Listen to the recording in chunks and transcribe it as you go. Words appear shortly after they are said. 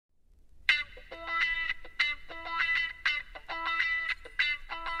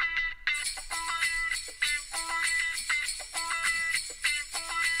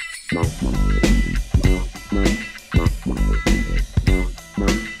Hey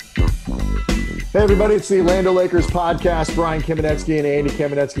everybody, it's the Orlando Lakers podcast. Brian Kamenetsky and Andy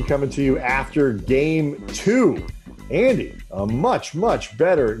Kamenetsky coming to you after Game 2. Andy, a much, much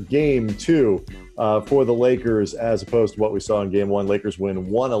better Game 2 for the Lakers as opposed to what we saw in Game 1. Lakers win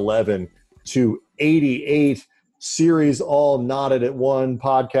 111-88. Series all knotted at one.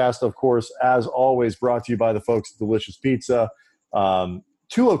 Podcast, of course, as always, brought to you by the folks at Delicious Pizza.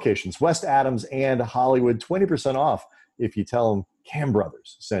 2 locations, West Adams and Hollywood. 20% off if you tell them Cam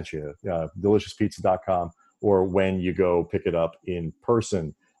Brothers sent you, deliciouspizza.com, or when you go pick it up in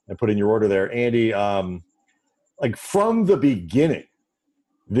person and put in your order there. Andy, like from the beginning,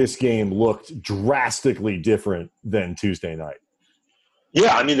 this game looked drastically different than Tuesday night.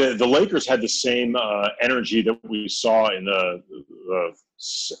 Yeah, I mean, the Lakers had the same energy that we saw in the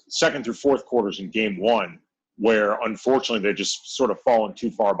second through fourth quarters in Game 1, where unfortunately they just sort of fallen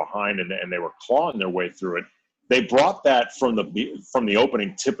too far behind and they were clawing their way through it. They brought that from the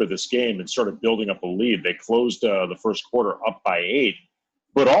opening tip of this game and started building up a lead. They closed the first quarter up by 8.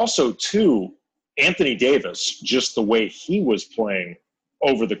 But also, too, Anthony Davis, just the way he was playing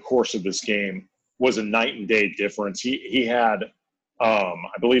over the course of this game was a night and day difference. He had, I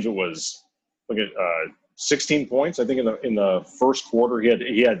believe it was 16 points, I think, in the first quarter.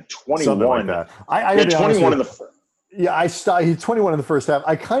 He had 21. Something like that. He had 21 in the first. Yeah, he's 21 in the first half.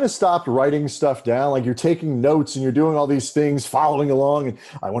 I kind of stopped writing stuff down. Like, you're taking notes and you're doing all these things, following along, and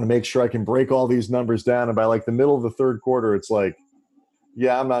I want to make sure I can break all these numbers down. And by like the middle of the third quarter, it's like,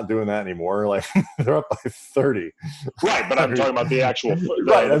 yeah, I'm not doing that anymore. Like, they're up by 30. Right, but I'm talking about the actual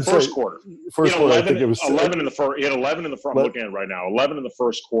the first quarter. First quarter, I think it was 11 in the first. He had 11 in the front. I'm looking at it right now. 11 in the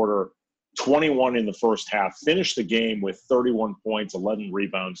first quarter, 21 in the first half. Finished the game with 31 points, 11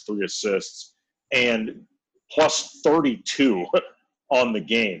 rebounds, 3 assists, and plus 32 on the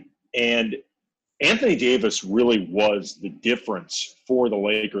game. And Anthony Davis really was the difference for the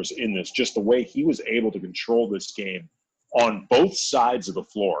Lakers in this, just the way he was able to control this game on both sides of the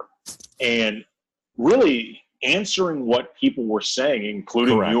floor and really answering what people were saying,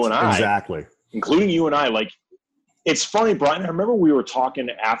 including Correct. You and I. Exactly. Including you and I. Like, it's funny, Brian, I remember we were talking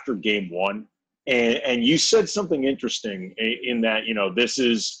after Game 1, and you said something interesting in that, this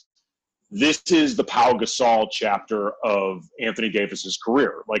is the Pau Gasol chapter of Anthony Davis's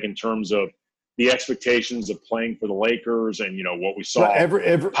career, like in terms of the expectations of playing for the Lakers and, what we saw.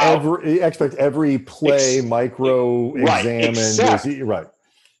 Expect every play micro-examined. Right.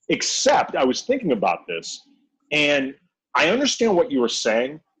 Except I was thinking about this, and I understand what you were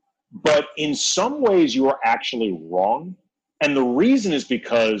saying, but in some ways you are actually wrong. And the reason is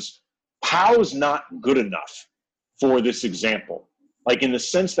because Pau's not good enough for this example. Like, in the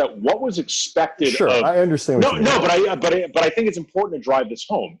sense that what was expected. Sure, I understand. But I think it's important to drive this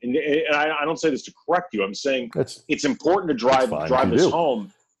home, and I don't say this to correct you. I'm saying it's important to drive this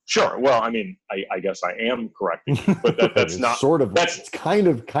home. Sure. Well, I mean, I guess I am correcting you, but that's not sort of. That's kind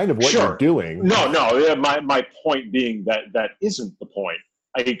of what you're doing. No. My point being that isn't the point.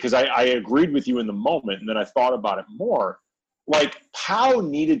 Because I agreed with you in the moment, and then I thought about it more. Like, Pau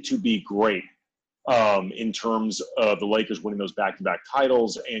needed to be great. In terms of the Lakers winning those back-to-back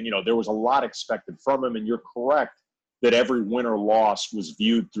titles. And, there was a lot expected from him. And you're correct that every win or loss was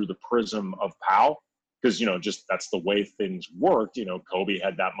viewed through the prism of Pau because, just that's the way things worked. Kobe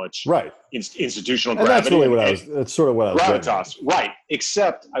had that much institutional gravity. That's really that's sort of what I was gravitas. Right.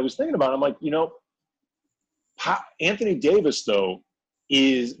 Except I was thinking about it. I'm like, Anthony Davis, though,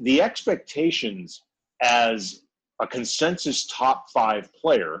 is the expectations as a consensus top 5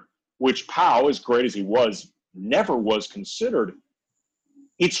 player, which Pau, as great as he was, never was considered.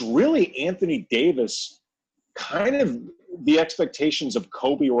 It's really Anthony Davis, kind of the expectations of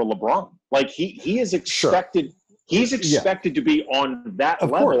Kobe or LeBron. Like, he is expected. Sure. He's expected to be on that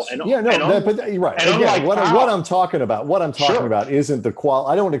level. Course. But you're right. Again, what I'm talking about isn't the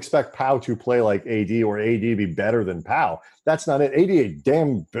quality. I don't expect Pau to play like AD or AD be better than Pau. That's not it. AD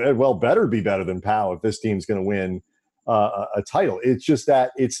damn well better be better than Pau if this team's going to win a title. It's just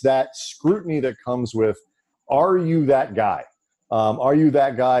that scrutiny that comes with, are you that guy? Are you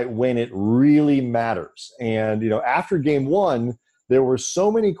that guy when it really matters? And, after Game 1, there were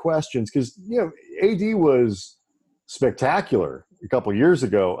so many questions because, AD was spectacular a couple years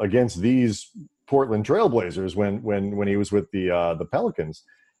ago against these Portland Trailblazers when he was with the Pelicans.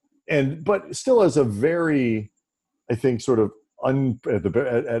 But still has a very, I think, sort of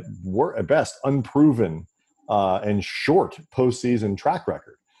at best unproven and short postseason track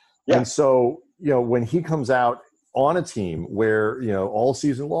record. Yeah. And so, when he comes out on a team where, all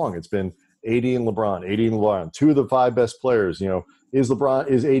season long it's been AD and LeBron, 2 of the 5 best players, Is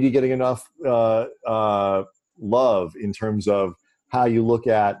AD getting enough love in terms of how you look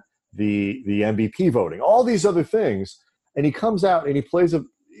at the MVP voting, all these other things, and he comes out and he plays a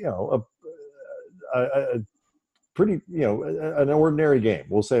pretty, an ordinary game.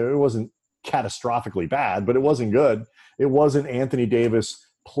 We'll say it wasn't catastrophically bad, but it wasn't good. It wasn't Anthony Davis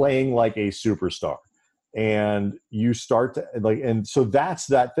playing like a superstar. And you start to and so that's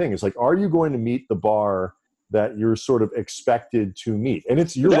that thing. It's like, are you going to meet the bar that you're sort of expected to meet?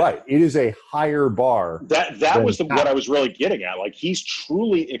 And you're right. It is a higher bar. That was what I was really getting at. Like, he's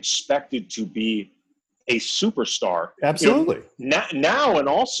truly expected to be a superstar. Absolutely. Now, and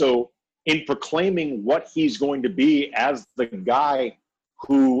also in proclaiming what he's going to be as the guy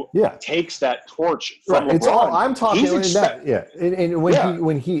who takes that torch from LeBron. It's all I'm talking about. And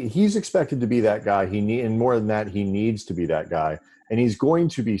when he's expected to be that guy, and more than that, he needs to be that guy, and he's going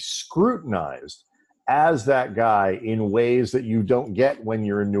to be scrutinized as that guy in ways that you don't get when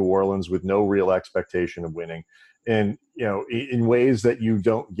you're in New Orleans with no real expectation of winning, and in ways that you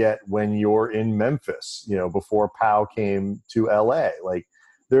don't get when you're in Memphis, before Pau came to LA. Like,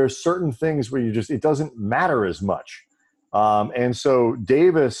 there are certain things where it doesn't matter as much. And so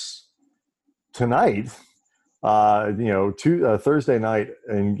Davis tonight, Thursday night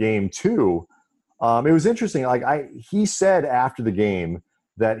in game 2, it was interesting. He said after the game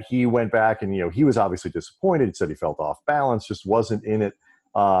that he went back and, he was obviously disappointed. He said he felt off balance, just wasn't in it,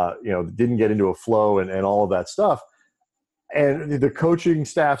 didn't get into a flow and all of that stuff. And the coaching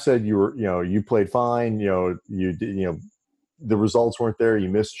staff said, you played fine. The results weren't there. You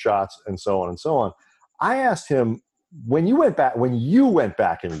missed shots and so on and so on. I asked him, when you went back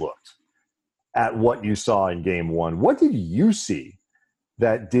and looked at what you saw in game 1, what did you see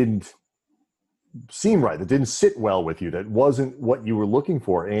that didn't seem right, that didn't sit well with you, that wasn't what you were looking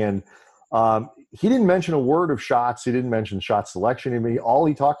for? And he didn't mention a word of shots. He didn't mention shot selection. I mean, all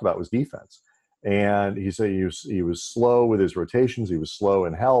he talked about was defense. And he said he was slow with his rotations. He was slow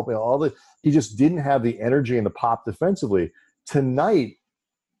in help. He just didn't have the energy and the pop defensively. Tonight,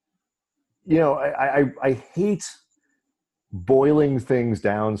 I hate boiling things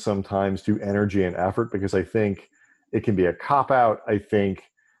down sometimes to energy and effort, because I think it can be a cop-out. I think,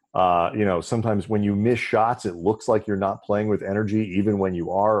 sometimes when you miss shots, it looks like you're not playing with energy, even when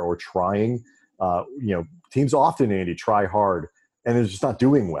you are, or trying. Teams often, Andy, try hard, and they're just not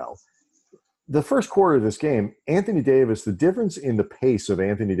doing well. The first quarter of this game, Anthony Davis, the difference in the pace of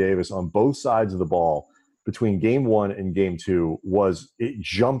Anthony Davis on both sides of the ball between game 1 and game 2 it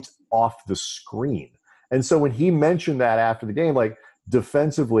jumped off the screen. And so when he mentioned that after the game, like,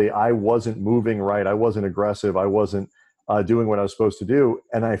 defensively, I wasn't moving right. I wasn't aggressive. I wasn't doing what I was supposed to do.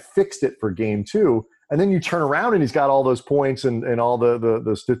 And I fixed it for game 2. And then you turn around and he's got all those points and all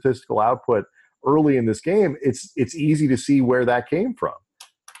the statistical output early in this game. It's easy to see where that came from.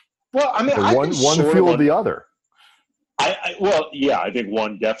 Well, I mean, one fueled the other. I think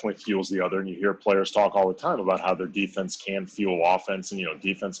one definitely fuels the other. And you hear players talk all the time about how their defense can fuel offense, and,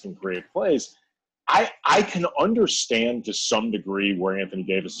 defense can create plays. I can understand to some degree where Anthony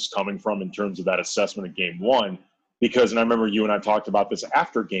Davis is coming from in terms of that assessment of game 1, because, and I remember you and I talked about this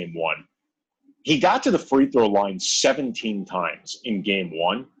after game 1, he got to the free throw line 17 times in game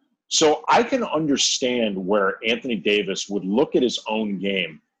 1. So I can understand where Anthony Davis would look at his own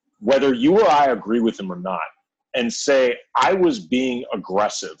game, whether you or I agree with him or not, and say, I was being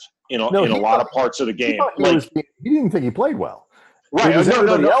aggressive in a lot of parts of the game. He didn't think he played well. Right. It was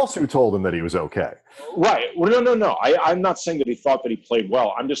everybody else who told him that he was okay. Right. Well, no. I'm not saying that he thought that he played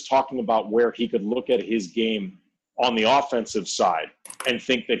well. I'm just talking about where he could look at his game on the offensive side and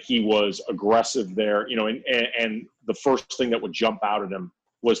think that he was aggressive there, and the first thing that would jump out at him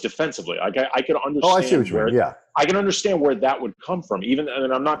was defensively. I could understand. Oh, I see what you mean. Yeah. I can understand where that would come from.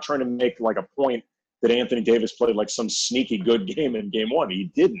 And I'm not trying to make like a point that Anthony Davis played like some sneaky good game in game 1.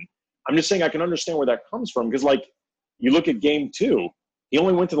 He didn't. I'm just saying I can understand where that comes from, because, like, you look at game 2, he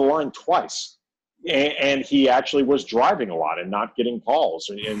only went to the line twice, and he actually was driving a lot and not getting calls.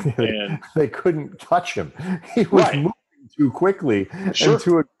 And they couldn't touch him. He was moving too quickly and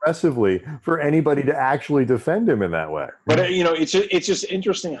too aggressively for anybody to actually defend him in that way. But it's just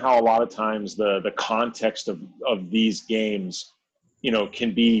interesting how a lot of times the context of these games,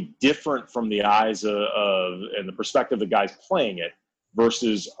 can be different from the eyes of and the perspective of the guys playing it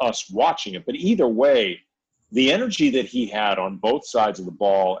versus us watching it. But either way, the energy that he had on both sides of the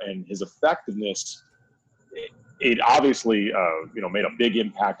ball and his effectiveness, it obviously, made a big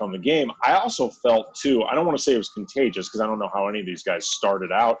impact on the game. I also felt, too, I don't want to say it was contagious, because I don't know how any of these guys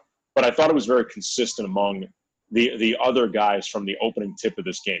started out, but I thought it was very consistent among the other guys from the opening tip of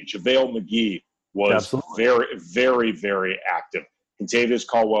this game. JaVale McGee was very, very, very active. Contavious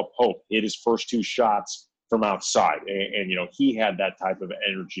Caldwell-Pope hit his first 2 shots from outside, and he had that type of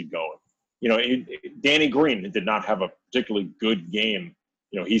energy going. Danny Green did not have a particularly good game.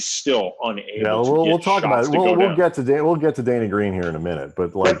 He's still unable to we'll get talk about shots it. to go We'll down. we'll get to Danny Green here in a minute,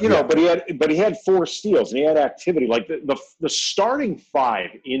 but he had 4 steals and he had activity. Like the starting 5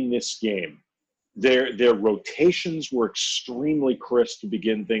 in this game, their rotations were extremely crisp to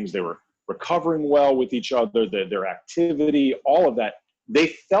begin things. They were recovering well with each other. Their activity, all of that, they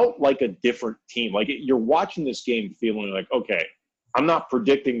felt like a different team. Like you're watching this game feeling like, okay, I'm not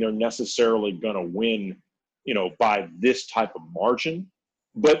predicting they're necessarily going to win, by this type of margin,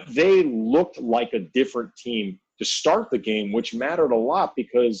 but they looked like a different team to start the game, which mattered a lot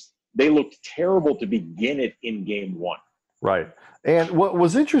because they looked terrible to begin it in game 1. Right. And what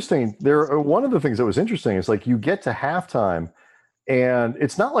was interesting one of the things that was interesting is like you get to halftime and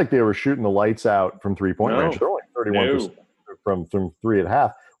it's not like they were shooting the lights out from 3-point range. They're only 31% from 3 at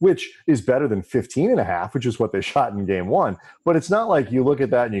half, which is better than 15.5, which is what they shot in game 1. But it's not like you look at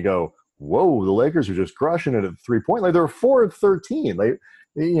that and you go, whoa, the Lakers are just crushing it at the 3-point. Like they were 4 of 13.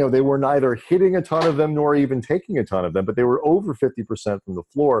 They were neither hitting a ton of them nor even taking a ton of them, but they were over 50% from the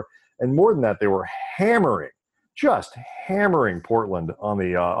floor. And more than that, they were just hammering Portland on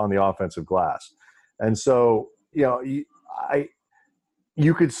the offensive glass. And so,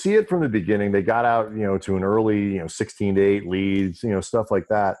 you could see it from the beginning. They got out, to an early, 16-8 leads, stuff like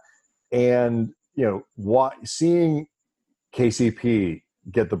that. And, seeing KCP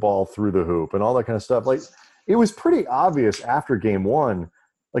get the ball through the hoop and all that kind of stuff, like it was pretty obvious after game 1,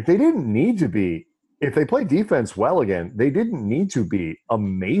 like they didn't need to be, if they play defense well again, they didn't need to be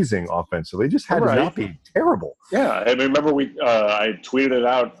amazing offensively. They just had to not be terrible. Yeah. I remember I tweeted it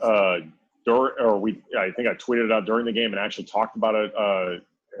out, I think I tweeted it out during the game and actually talked about it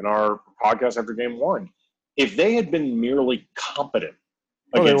in our podcast after game 1. If they had been merely competent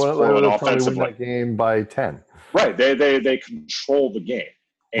against Portland offensively, win that game by 10. Right, they control the game,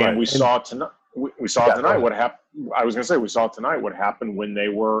 and we saw tonight. We saw tonight what happened. I was going to say we saw tonight what happened when they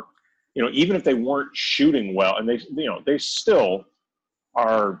were, even if they weren't shooting well, and they still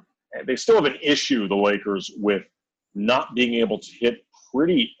have an issue, the Lakers, with not being able to hit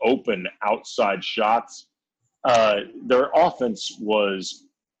pretty open outside shots. Their offense was,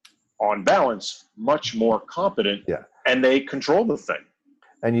 on balance, much more competent, and they controlled the thing.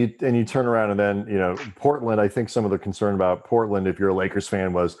 And you turn around and then, Portland, I think some of the concern about Portland, if you're a Lakers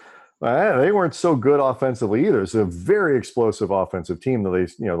fan, was they weren't so good offensively either. It's a very explosive offensive team that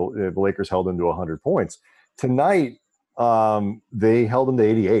the Lakers held them to 100 points. Tonight, they held them to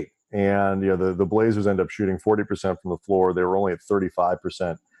 88. And, the Blazers end up shooting 40% from the floor. They were only at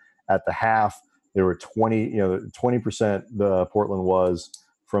 35% at the half. They were 20% the Portland was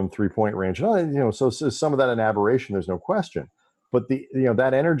from 3-point range. So some of that an aberration, there's no question. But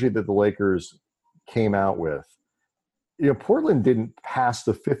that energy that the Lakers came out with, Portland didn't pass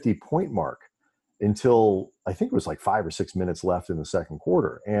the 50-point mark until I think it was like 5 or 6 minutes left in the second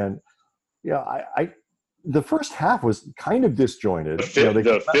quarter. And the first half was kind of disjointed.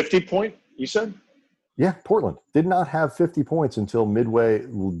 The 50-point, you said? Yeah, Portland did not have 50 points until midway,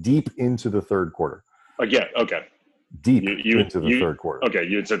 deep into the third quarter. Again, okay. Deep into the third quarter. Okay,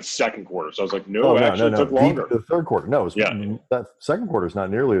 you had said second quarter, so I was like, no, it took longer. Deep the third quarter. No, that second quarter is not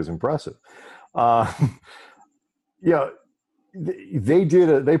nearly as impressive. They did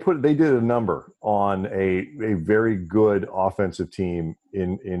a number on a very good offensive team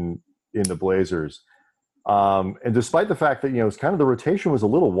in the Blazers. And despite the fact that, it's kind of the rotation was a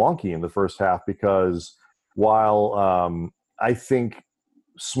little wonky in the first half because while I think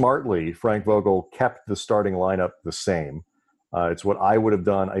smartly Frank Vogel kept the starting lineup the same. It's what I would have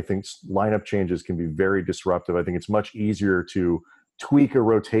done. I think lineup changes can be very disruptive. I think it's much easier to tweak a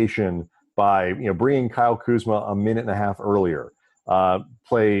rotation by, bringing Kyle Kuzma a minute and a half earlier.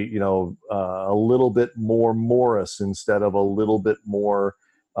 Play, a little bit more Morris instead of a little bit more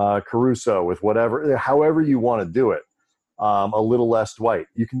Caruso with however you want to do it. A little less Dwight.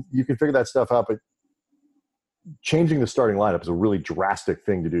 You can figure that stuff out, but changing the starting lineup is a really drastic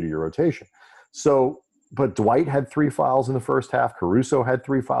thing to do to your rotation. So, but Dwight had 3 fouls in the first half. Caruso had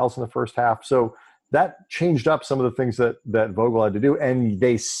 3 fouls in the first half. So that changed up some of the things that Vogel had to do. And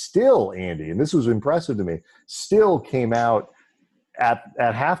they still, Andy, and this was impressive to me, still came out at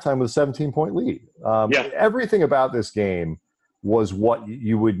halftime with a 17-point lead. Everything about this game was what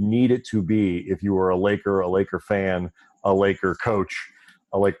you would need it to be if you were a Laker fan, a Laker coach,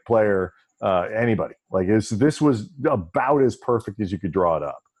 a Laker player, anybody. Like this was about as perfect as you could draw it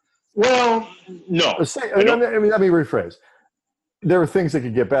up. Well, no. Let me rephrase. There are things that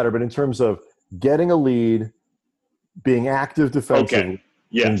could get better, but in terms of getting a lead, being active defensively,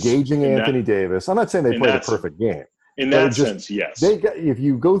 engaging Anthony Davis. I'm not saying they played a perfect game. In that sense, yes. If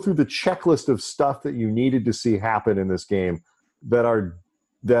you go through the checklist of stuff that you needed to see happen in this game that are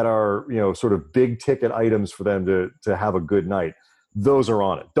sort of big ticket items for them to have a good night, those are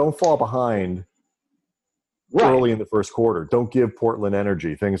on it. Don't fall behind early in the first quarter. Don't give Portland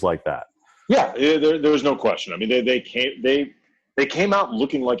energy, things like that. Yeah, there was no question. I mean, they came out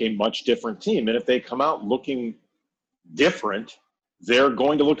looking like a much different team, and if they come out looking different, they're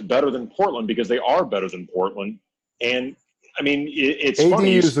going to look better than Portland because they are better than Portland. And I mean, it's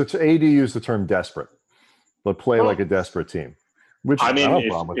funny. AD used the term desperate, but play like a desperate team. Which I mean, I don't have a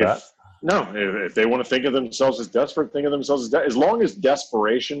problem with that. No, if they want to think of themselves as desperate, think of themselves as long as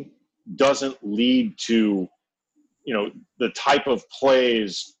desperation doesn't lead to, the type of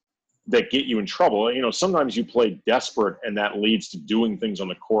plays that get you in trouble. Sometimes you play desperate and that leads to doing things on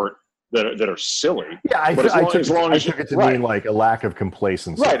the court that are silly. Yeah, I took it to mean like a lack of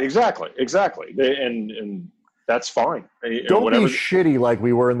complacency. Right, exactly. And that's fine. Don't be shitty like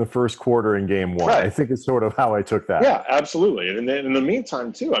we were in the first quarter in game one. Right. I think it's sort of how I took that. Yeah, absolutely. And then in the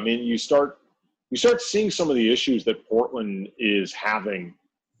meantime, too, I mean, you start seeing some of the issues that Portland is having,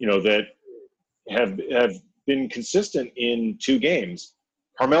 that have been consistent in two games.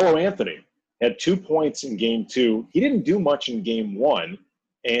 Carmelo Anthony had 2 points in game two. He didn't do much in game one,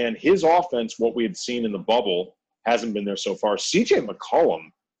 and his offense, what we had seen in the bubble, hasn't been there so far. CJ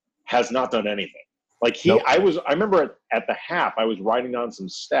McCollum has not done anything. Like I remember at the half, I was writing down some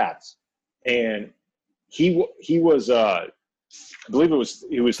stats, and he was I believe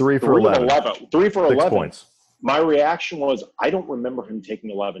he was 3 for 11. 3 for 11 points. My reaction was, I don't remember him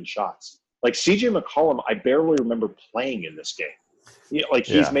taking 11 shots. Like CJ McCollum, I barely remember playing in this game.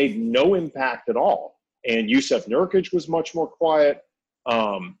 He's made no impact at all. And Yusef Nurkic was much more quiet.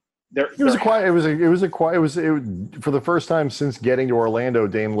 For the first time since getting to Orlando,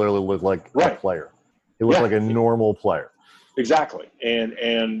 Dame literally looked like a player. He looked like a normal player. Exactly.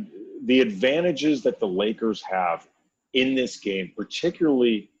 And the advantages that the Lakers have in this game,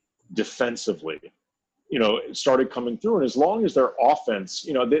 particularly defensively, started coming through. And as long as their offense,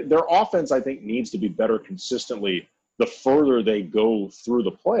 their offense, I think, needs to be better consistently the further they go through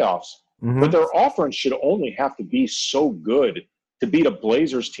the playoffs. Mm-hmm. But their offense should only have to be so good to beat a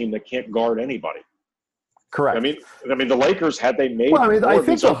Blazers team that can't guard anybody. Correct. I mean, the Lakers, had they made I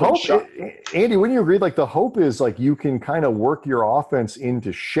think the hope, Andy, wouldn't you agree? Like, the hope is, like, you can kind of work your offense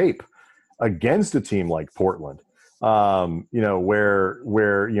into shape against a team like Portland, where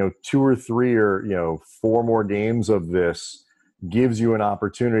 2 or 3 or 4 more games of this gives you an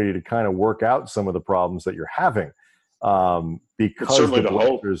opportunity to kind of work out some of the problems that you're having, because the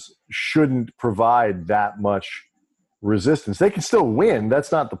Blazers shouldn't provide that much resistance. They can still win.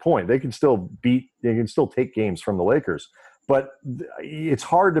 That's not the point. They can still take games from the Lakers. But it's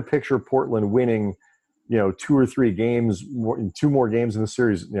hard to picture Portland winning, 2 or 3 games, 2 more games in the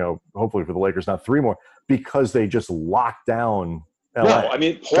series, hopefully for the Lakers, not 3 more, because they just lock down LA. No, I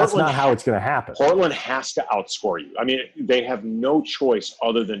mean, that's not how it's going to happen. Portland has to outscore you. I mean, they have no choice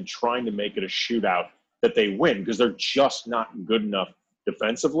other than trying to make it a shootout that they win, because they're just not good enough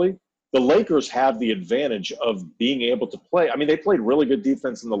defensively. The Lakers have the advantage of being able to play. I mean, they played really good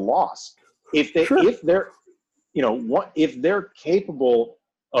defense in the loss. If they're capable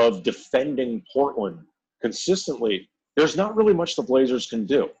of defending Portland consistently, there's not really much the Blazers can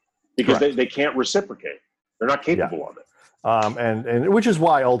do, because they can't reciprocate. They're not capable of it. And which is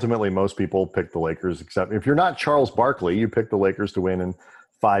why ultimately most people pick the Lakers, except if you're not Charles Barkley, you pick the Lakers to win in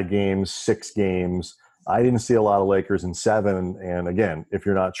 5 games, 6 games. I didn't see a lot of Lakers in 7. And again, if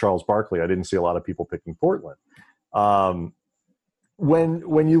you're not Charles Barkley, I didn't see a lot of people picking Portland.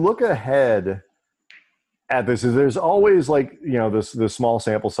 When you look ahead at this, there's always the small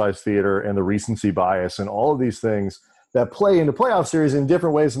sample size theater and the recency bias and all of these things that play into playoff series in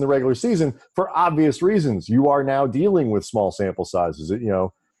different ways in the regular season for obvious reasons. You are now dealing with small sample sizes.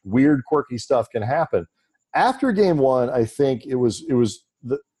 Weird, quirky stuff can happen. After game one, I think it was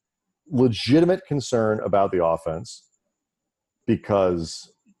the legitimate concern about the offense,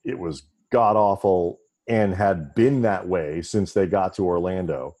 because it was god-awful and had been that way since they got to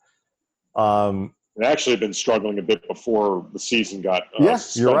Orlando. They actually had been struggling a bit before the season got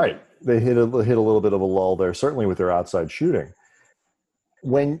Yes, you're right. They hit a little bit of a lull there, certainly with their outside shooting.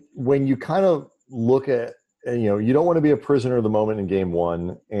 When you kind of look at, you don't want to be a prisoner of the moment in game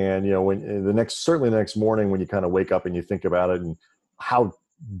one, and when the next morning when you kind of wake up and you think about it and how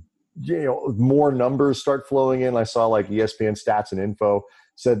more numbers start flowing in. I saw ESPN Stats and Info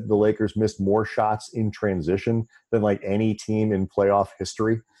said the Lakers missed more shots in transition than any team in playoff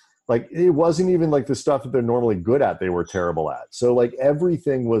history. Like, it wasn't even like the stuff that they're normally good at, they were terrible at. So, like,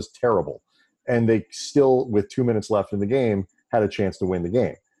 everything was terrible. And they still, with 2 minutes left in the game, had a chance to win the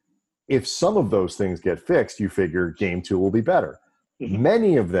game. If some of those things get fixed, you figure game 2 will be better. Mm-hmm.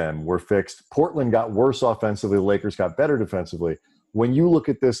 Many of them were fixed. Portland got worse offensively. The Lakers got better defensively. When you look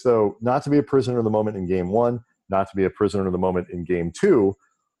at this, though, not to be a prisoner of the moment in game 1, not to be a prisoner of the moment in game 2,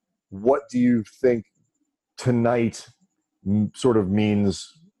 what do you think tonight sort of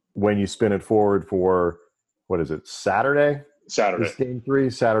means when you spin it forward for, what is it, Saturday? This game 3,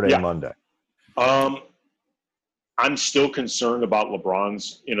 Saturday and Monday. I'm still concerned about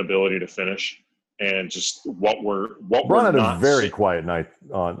LeBron's inability to finish and just what we're LeBron not had a very quiet night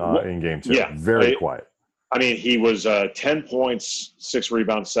in game 2. Yeah, very quiet. I mean, he was 10 points, 6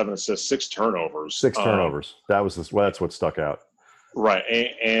 rebounds, 7 assists, 6 turnovers. 6 turnovers. That's what stuck out. Right,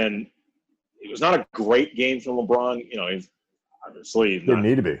 and it was not a great game from LeBron. You know, obviously didn't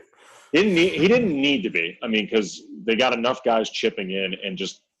need to be. He didn't need to be. I mean, because they got enough guys chipping in, and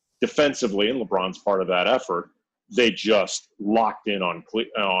just defensively, and LeBron's part of that effort, they just locked in on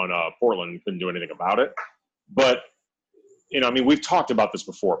Portland and couldn't do anything about it. But, you know, I mean, we've talked about this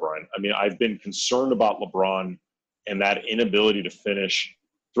before, Brian. I mean, I've been concerned about LeBron and that inability to finish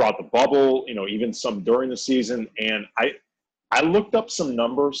throughout the bubble, you know, even some during the season. And I looked up some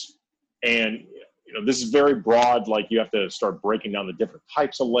numbers, and, you know, this is very broad. Like, you have to start breaking down the different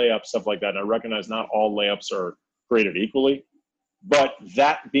types of layups, stuff like that. And I recognize not all layups are created equally. But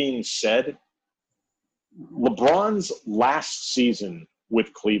that being said, LeBron's last season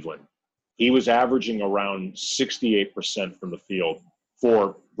with Cleveland, he was averaging around 68% from the field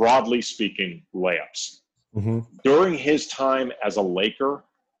for, broadly speaking, layups. Mm-hmm. During his time as a Laker,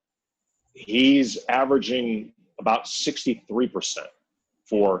 he's averaging about 63%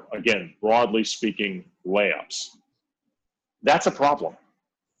 for, again, broadly speaking, layups. That's a problem.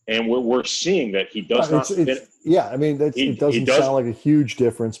 And we're seeing that he does not fit. Yeah, I mean, it doesn't sound like a huge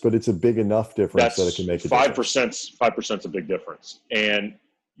difference, but it's a big enough difference that it can make a difference. 5% is a big difference. And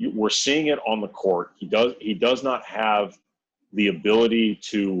we're seeing it on the court. He does not have the ability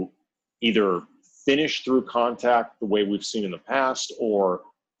to either finish through contact the way we've seen in the past, or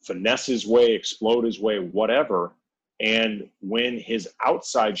finesse his way, explode his way, whatever. And when his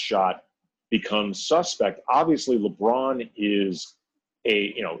outside shot becomes suspect, obviously LeBron is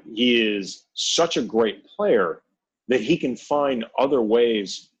he is such a great player that he can find other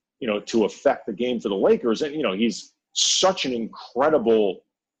ways, you know, to affect the game for the Lakers. And, you know, he's such an incredible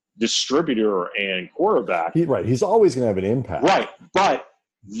distributor and quarterback. He's always going to have an impact. Right. But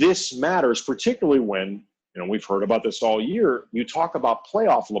this matters, particularly when, you know, we've heard about this all year. You talk about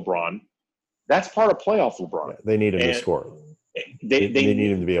playoff LeBron. That's part of playoff LeBron. Yeah, they need him to score. They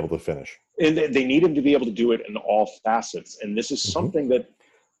need him to be able to finish. And they need him to be able to do it in all facets. And this is something that,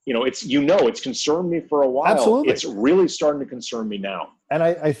 you know, it's concerned me for a while. Absolutely. It's really starting to concern me now. And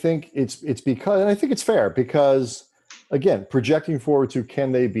I think it's because, and I think it's fair because, again, projecting forward to,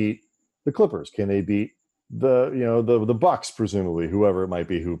 can they beat the Clippers? Can they beat the Bucks, presumably, whoever it might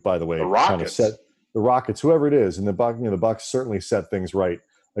be, who, by the way, kind of set the Rockets, whoever it is. And the Bucks certainly set things right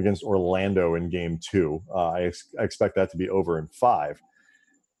against Orlando in game 2. I expect that to be over in 5.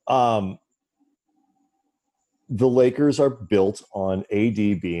 The Lakers are built on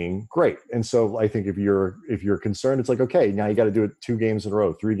AD being great. And so I think if you're concerned, it's like, okay, now you got to do it 2 games in a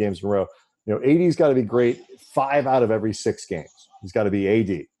row, 3 games in a row. You know, AD's got to be great 5 out of every 6 games. He's got to be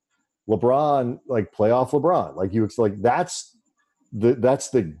AD. LeBron, like playoff LeBron, that's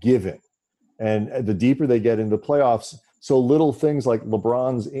the given. And the deeper they get into playoffs, so little things like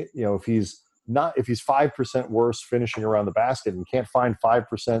LeBron's, you know, if he's 5% worse finishing around the basket and can't find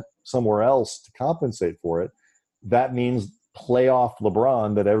 5% somewhere else to compensate for it, that means playoff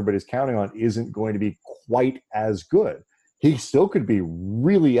LeBron that everybody's counting on isn't going to be quite as good. He still could be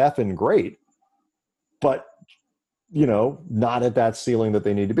really effing great, but, you know, not at that ceiling that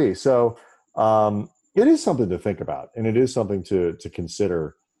they need to be. So it is something to think about, and it is something to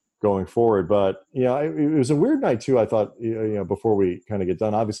consider going forward. But, you know, it was a weird night too. I thought, you know, before we kind of get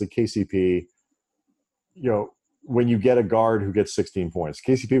done, obviously KCP, you know, when you get a guard who gets 16 points,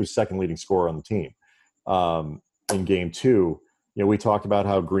 KCP was second leading scorer on the team in game 2. You know, we talked about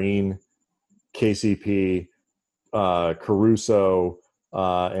how Green, KCP, Caruso,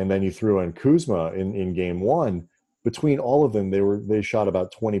 and then you threw in Kuzma in game 1. Between all of them, they shot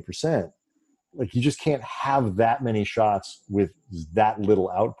about 20%. Like, you just can't have that many shots with that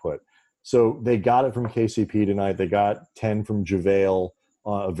little output. So they got it from KCP tonight. They got 10 from JaVale,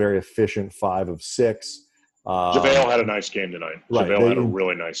 a very efficient 5 of 6. JaVale had a nice game tonight. Right. JaVale had a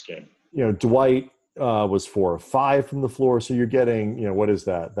really nice game. You know, Dwight was 4 of 5 from the floor. So you're getting, what is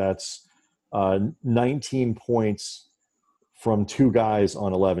that? That's 19 points from 2 guys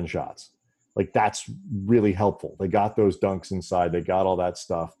on 11 shots. Like, that's really helpful. They got those dunks inside. They got all that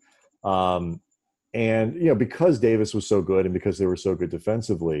stuff. And, because Davis was so good and because they were so good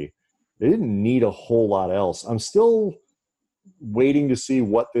defensively, they didn't need a whole lot else. I'm still waiting to see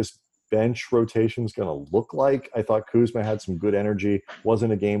what this bench rotation is going to look like. I thought Kuzma had some good energy.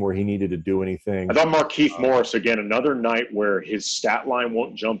 Wasn't a game where he needed to do anything. I thought Markieff Morris, again, another night where his stat line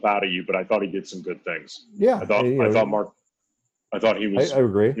won't jump out at you, but I thought he did some good things. Yeah. I thought he was. I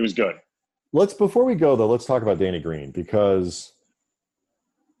agree. He was good. Before we go, though, let's talk about Danny Green, because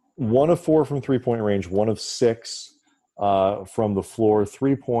 1 of 4 from 3-point range, 1 of 6 from the floor,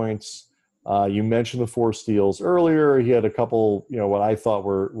 3 points. You mentioned the 4 steals earlier. He had a couple, what I thought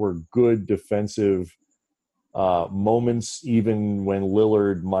were good defensive moments, even when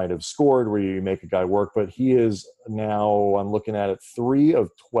Lillard might have scored, where you make a guy work. But he is now, I'm looking at it, 3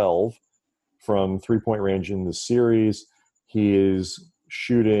 of 12 from 3-point range in the series. He is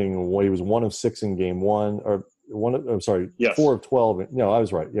shooting, he was 1 of 6 in game 1, or 4 of 12. No, I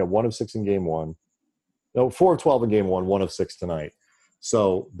was right. Yeah, 1 of 6 in game 1. No, 4 of 12 in game 1, 1 of 6 tonight.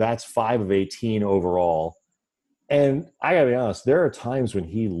 So that's 5 of 18 overall. And I got to be honest, there are times when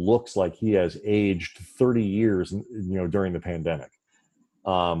he looks like he has aged 30 years, during the pandemic.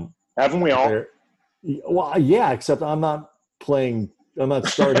 Haven't we all? Well, yeah, except I'm not starting at,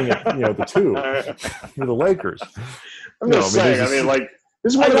 the 2 for the Lakers. I'm just saying,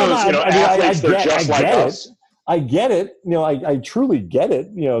 this is one of those, athletes that are just like us. I get it. I truly get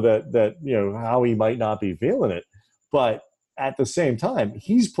it, that how he might not be feeling it. But at the same time,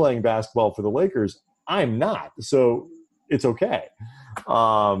 he's playing basketball for the Lakers. I'm not. So it's okay.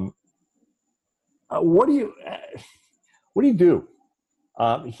 What do you do?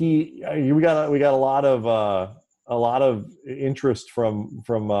 We got a lot of interest from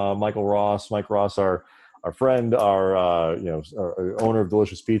Mike Ross, our friend, our owner of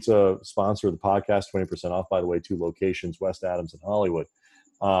Delicious Pizza, sponsor of the podcast, 20% off, by the way, 2 locations, West Adams and Hollywood.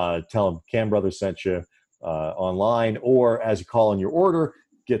 Tell him Cam Brothers sent you online, or as you call in your order,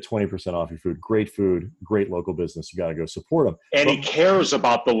 get 20% off your food. Great local business. You got to go support them. And he cares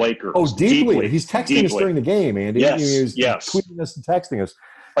about the Lakers. Oh, deeply. He's texting us during the game, Andy. Yes, He's yes. tweeting us and texting us.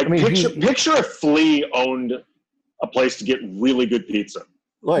 Picture if Flea owned a place to get really good pizza.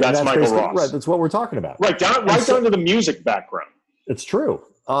 Right, that's Michael Ross. Right, that's what we're talking about. Right, down to the music background. It's true.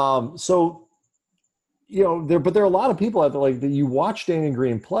 So, but there are a lot of people out there that you watch Danny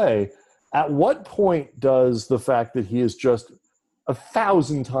Green play. At what point does the fact that he is just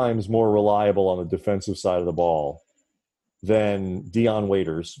 1,000 times more reliable on the defensive side of the ball than Dion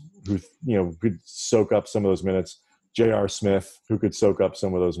Waiters, who could soak up some of those minutes, J.R. Smith, who could soak up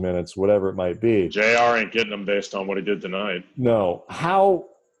some of those minutes, whatever it might be. J.R. ain't getting them based on what he did tonight. No. How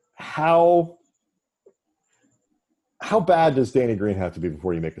bad does Danny Green have to be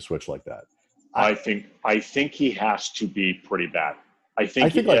before you make a switch like that? I think he has to be pretty bad. I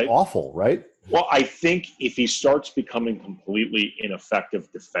think awful, right? Well, I think if he starts becoming completely ineffective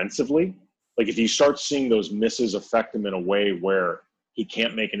defensively, like if you start seeing those misses affect him in a way where he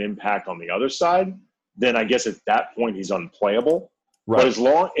can't make an impact on the other side, then I guess at that point he's unplayable. Right. But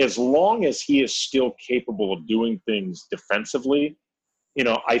as long as he is still capable of doing things defensively,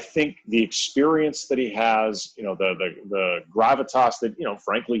 I think the experience that he has, the gravitas that,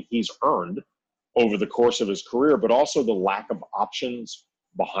 frankly, he's earned over the course of his career, but also the lack of options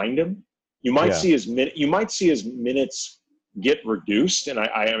behind him. You might see his minutes get reduced, and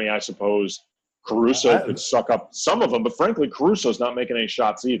I suppose Caruso could suck up some of them, but frankly, Caruso's not making any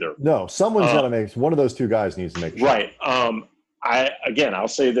shots either. No, someone's got to make. One of those 2 guys needs to make a shot. Right. I'll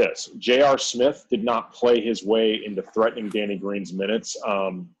say this: J.R. Smith did not play his way into threatening Danny Green's minutes.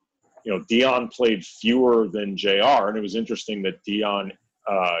 Dion played fewer than J.R., and it was interesting that Dion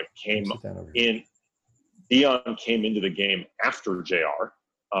came into the game after J.R.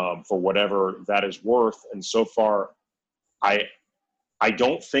 For whatever that is worth. And so far, I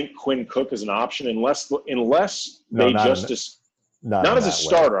don't think Quinn Cook is an option unless they not as a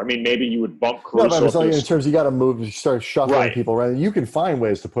starter. I mean, maybe you would bump Caruso. No, but in terms you got to move, you start shuffling people around. You can find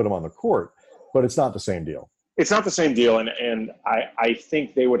ways to put them on the court, but it's not the same deal. It's not the same deal, and I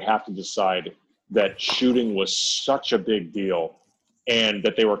think they would have to decide that shooting was such a big deal and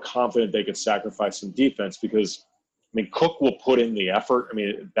that they were confident they could sacrifice some defense because, Cook will put in the effort.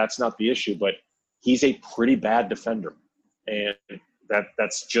 That's not the issue, but he's a pretty bad defender, and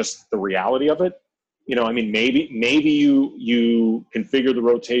that's just the reality of it. Maybe you configure the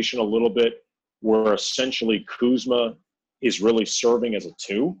rotation a little bit where essentially Kuzma is really serving as a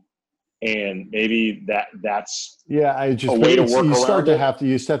 2, And maybe that's I just a way to work you start to around have to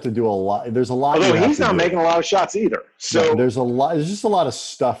you have to do a lot. There's a lot. Although he's not making a lot of shots either. So no, there's just a lot of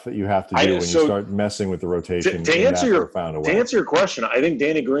stuff that you have to do when you start messing with the rotation. To answer your question, I think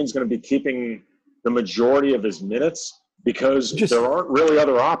Danny Green's going to be keeping the majority of his minutes because there aren't really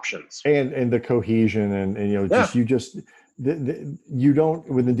other options. And the cohesion and you don't,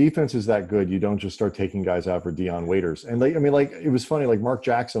 when the defense is that good, you don't just start taking guys out for Dion Waiters. And it was funny, like Mark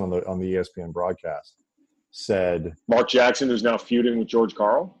Jackson on the ESPN broadcast said, Mark Jackson, who's now feuding with George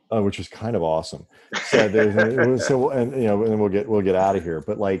Karl, which is kind of awesome, said and then we'll get out of here.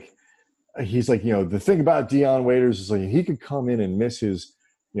 But like, he's like, the thing about Dion Waiters is like, he could come in and miss his,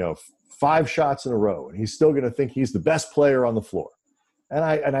 5 shots in a row and he's still going to think he's the best player on the floor. And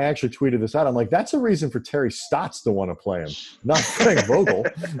I actually tweeted this out. I'm like, that's a reason for Terry Stotts to want to play him, not Frank Vogel.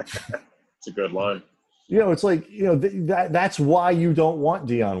 It's a good line. It's like, that's why you don't want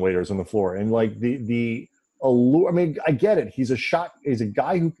Dion Waiters on the floor. And like the allure, I mean, I get it. He's a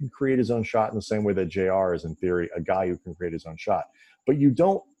guy who can create his own shot in the same way that JR is, in theory, a guy who can create his own shot. But you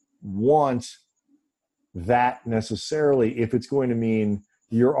don't want that necessarily if it's going to mean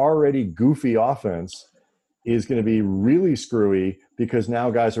your already goofy offense is going to be really screwy because now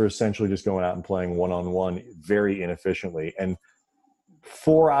guys are essentially just going out and playing one-on-one very inefficiently. And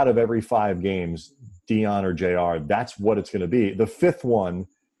 4 out of every 5 games, Dion or JR, that's what it's going to be. The 5th one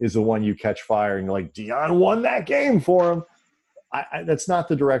is the one you catch fire and you're like, Dion won that game for him. That's not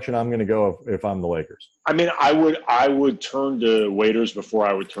the direction I'm going to go if I'm the Lakers. I mean, I would turn to Waiters before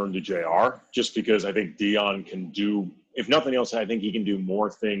I would turn to JR, just because I think Dion can do, if nothing else, I think he can do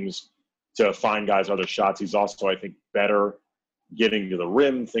more things to find guys other shots. He's also, I think, better getting to the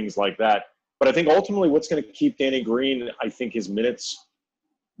rim, things like that. But I think ultimately what's going to keep Danny Green, I think his minutes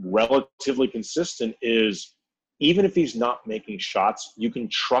relatively consistent, is even if he's not making shots, you can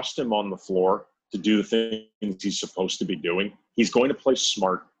trust him on the floor to do the things he's supposed to be doing. He's going to play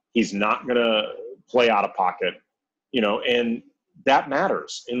smart. He's not going to play out of pocket, and that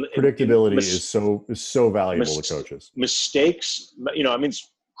matters. Predictability is so valuable to coaches. Mistakes,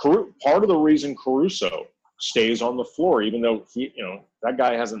 part of the reason Caruso stays on the floor, even though that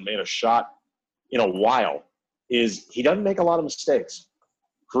guy hasn't made a shot in a while, is he doesn't make a lot of mistakes.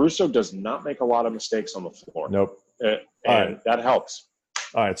 Caruso does not make a lot of mistakes on the floor. Nope. And that helps.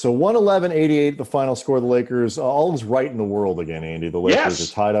 All right, so 111-88, the final score of the Lakers. All is right in the world again, Andy. The Lakers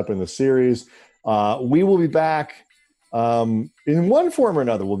are tied up in the series. We will be back in one form or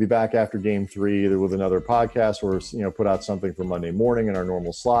another. We'll be back after Game 3, either with another podcast or put out something for Monday morning in our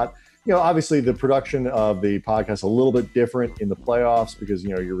normal slot. Obviously the production of the podcast is a little bit different in the playoffs because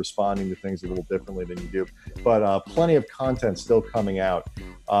you're responding to things a little differently than you do. But plenty of content still coming out.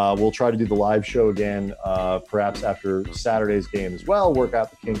 We'll try to do the live show again, perhaps after Saturday's game as well. Work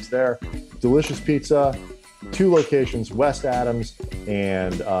out the kinks there. Delicious pizza. 2 locations, West Adams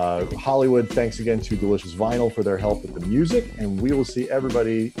and Hollywood. Thanks again to Delicious Vinyl for their help with the music. And we will see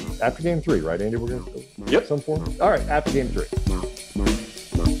everybody after Game 3, right, Andy? We're going to some form? All right, after Game 3.